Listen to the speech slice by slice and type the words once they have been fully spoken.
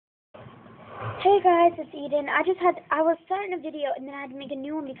Hey guys, it's Eden. I was starting a video and then I had to make a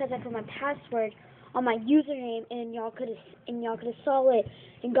new one because I put my password on my username and y'all could have saw it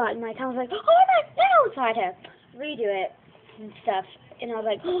and gotten my account. I was like, oh no! So I had to redo it and stuff. And I was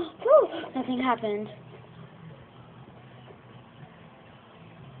like, oh, nothing happened.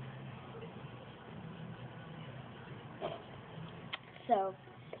 So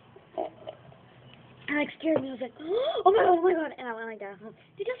it like scared me. I was like, oh my god, and I went like that.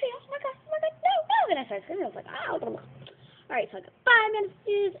 Did you see? Oh my god, no! And I started screaming. I was like, ow. Alright, so I got 5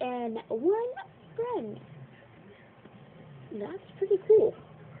 messages and 1 friend. That's pretty cool.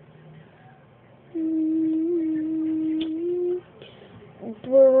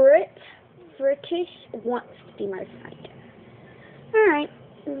 British wants to be my friend. Alright.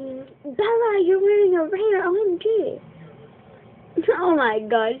 Bella, you're wearing a rare OMG. Oh my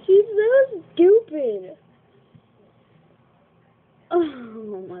god, she's so stupid.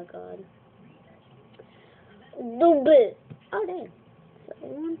 Oh my god. Stupid. Oh dang. So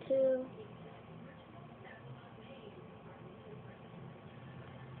 1, 2.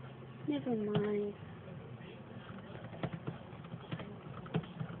 Never mind.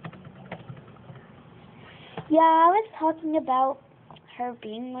 Yeah, I was talking about her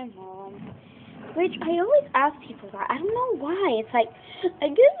being my mom, which I always ask people about. I don't know why. It's like, I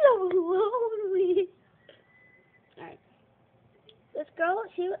get so lonely. Alright. This girl,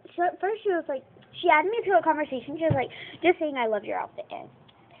 first she was like, she added me to a conversation. She was like, just saying I love your outfit. And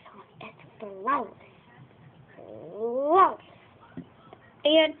it's flawless. Flawless.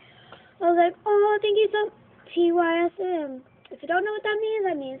 And I was like, oh, thank you so much. TYSM. If you don't know what that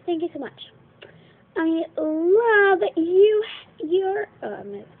means thank you so much. I love your,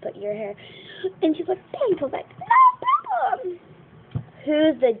 I'm going to put your hair. And she's like, thanks. I was like, no problem.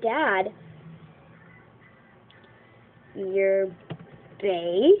 Who's the dad? Your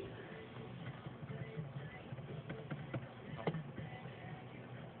bae?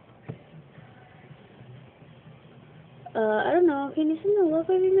 I don't know. Can you see the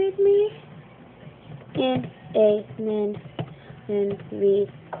logo you made me? And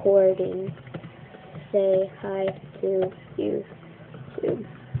recording. Say hi to you too.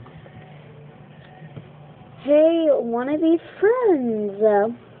 Hey, wanna be friends?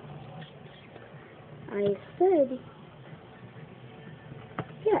 I said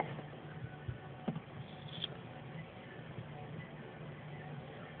yes.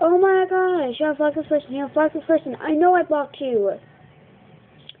 Oh my gosh, you have blocked this person, you have blocked this person. I know I blocked you.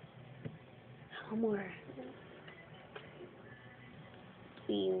 How more?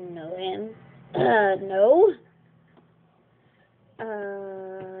 Do you know him? No.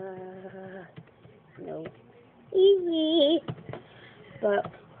 No. Easy.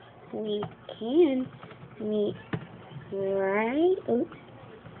 But we can meet, right? Oops.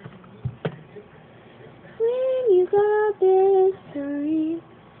 When you got this time,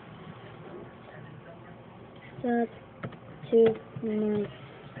 sub to my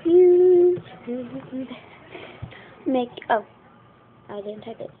YouTube. I didn't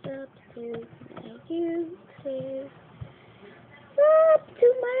type it. Sub to my YouTube. Sub to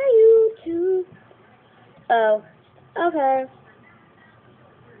my YouTube. Oh, okay.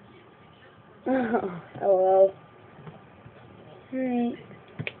 Oh, alright.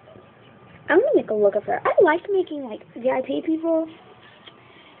 I'm gonna make a look of her. I like making like VIP people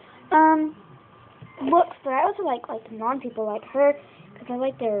looks, but I also like non-people like her because I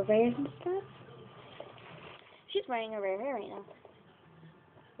like their rares and stuff. She's wearing a rare hair right now.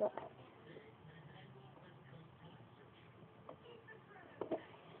 Look.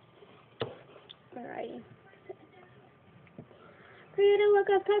 Alrighty. Create a look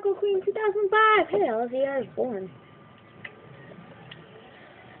up Taco Queen 2005. Hey, LZR is born.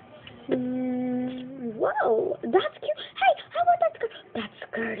 Whoa, that's cute. Hey, how about that skirt? That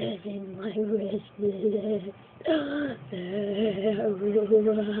skirt is in my wrist.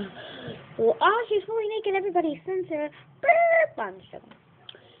 Well, oh, she's fully naked. Everybody censor. I'm just joking.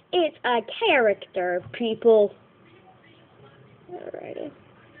 It's a character, people. Alrighty.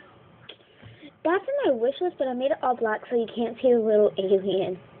 That's in my wish list, but I made it all black so you can't see the little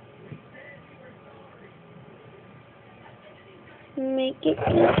alien. Make it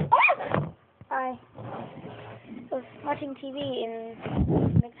count. I was watching TV in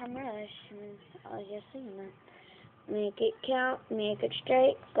Big Time Rush, and I was just singing that. Make it count, make it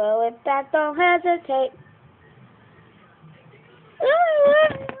straight, go it back, don't hesitate.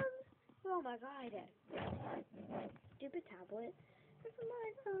 Oh my god. Stupid tablet. I'm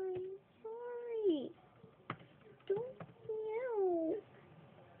sorry. Don't yell.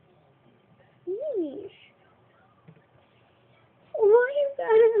 Yeesh. Why you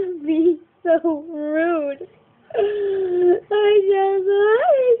gotta be so so rude. I just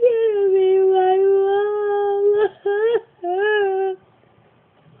wanted you to be my mom.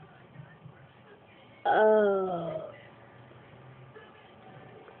 Oh.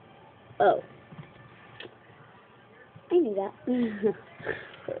 Oh. I knew that.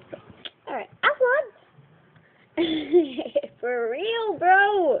 Alright, have fun. For real,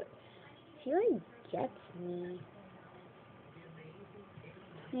 bro. He like gets me.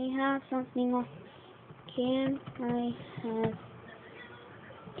 I have something else. Can I have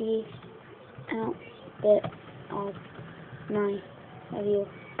the outfit of my review?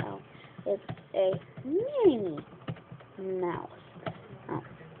 Oh, it's a Minnie Mouse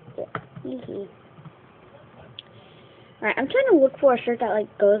outfit. Alright, I'm trying to look for a shirt that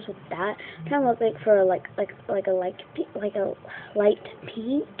like goes with that. I'm trying to look like for like a light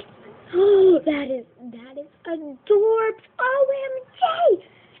pink. Oh, that is adorbs. OMG!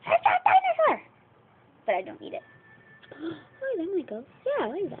 It's a dinosaur. But I don't need it. Oh, there we go. Yeah, I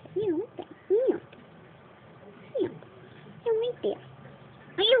like that. Yeah, I like that. Yeah. Yeah. I like that.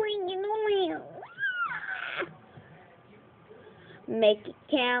 I like it. Make it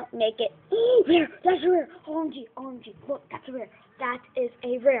count. Make it. Oh, rare. That's a rare. OMG. OMG. Look, that's a rare. That is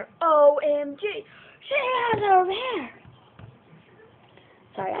a rare. OMG. She has a rare.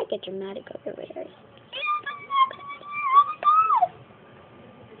 Sorry, I get dramatic over rares.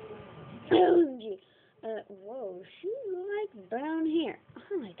 OMG. Whoa, she likes brown hair. I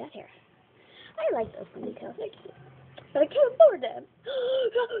like that hair. I like those ponytails. They're cute. But I can't afford them.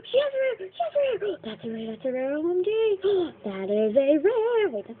 She has a rare. She has a rare. That's a rare. That's a rare. OMG. That is a rare.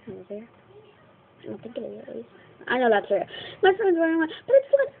 Wait, that's not a rare. I don't think it is at least. I know that's rare. My friend's wearing one, but it's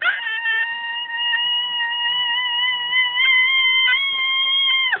fun.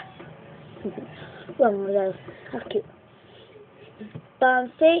 One of those. How cute.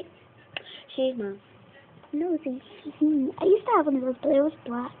 Bouncy. She's my nosy. I used to have one of those, but it was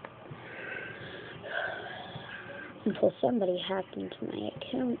black. Until somebody hacked into my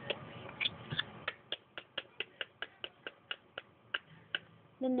account.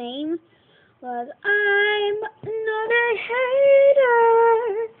 The name was I'm not a hater.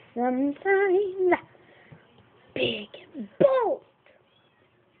 Sometimes big, bold.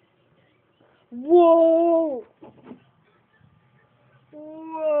 Whoa.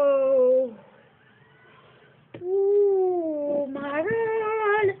 Whoa. Oh my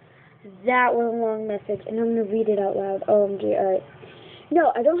God. That was a long message, and I'm going to read it out loud. OMG, alright.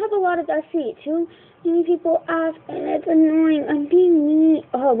 No, I don't have a lot of SC. Too many people ask, and it's annoying. I'm being mean.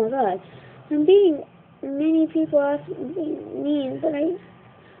 Oh my God. Many people ask me being mean, but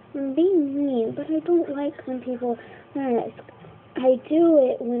I'm being mean, but I don't like when people ask. I do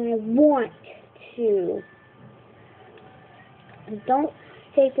it when I want to. Don't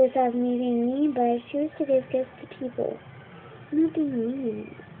take this as me being mean, but I choose to give gifts to people. I'm not being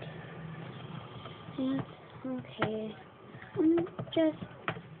mean. That's okay. I'm just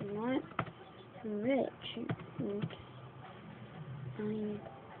not rich. I'm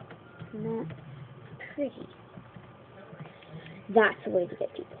not pretty. That's a way to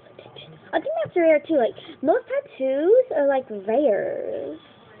get people's attention. I think that's rare too. Like, most tattoos are like rares.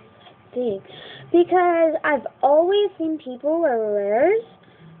 I think. Because I've always seen people wear rares.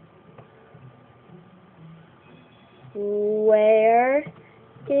 Where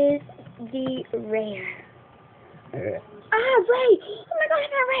is the rare? Ray! Oh my God, I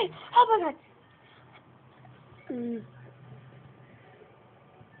got Ray! Oh my God!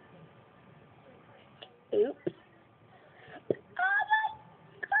 Oops. Oh my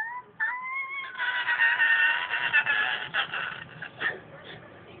God!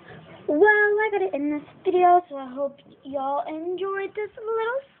 Well, I gotta end this video, so I hope y'all enjoyed this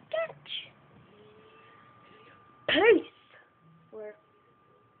little sketch. Peace! Or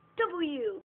W.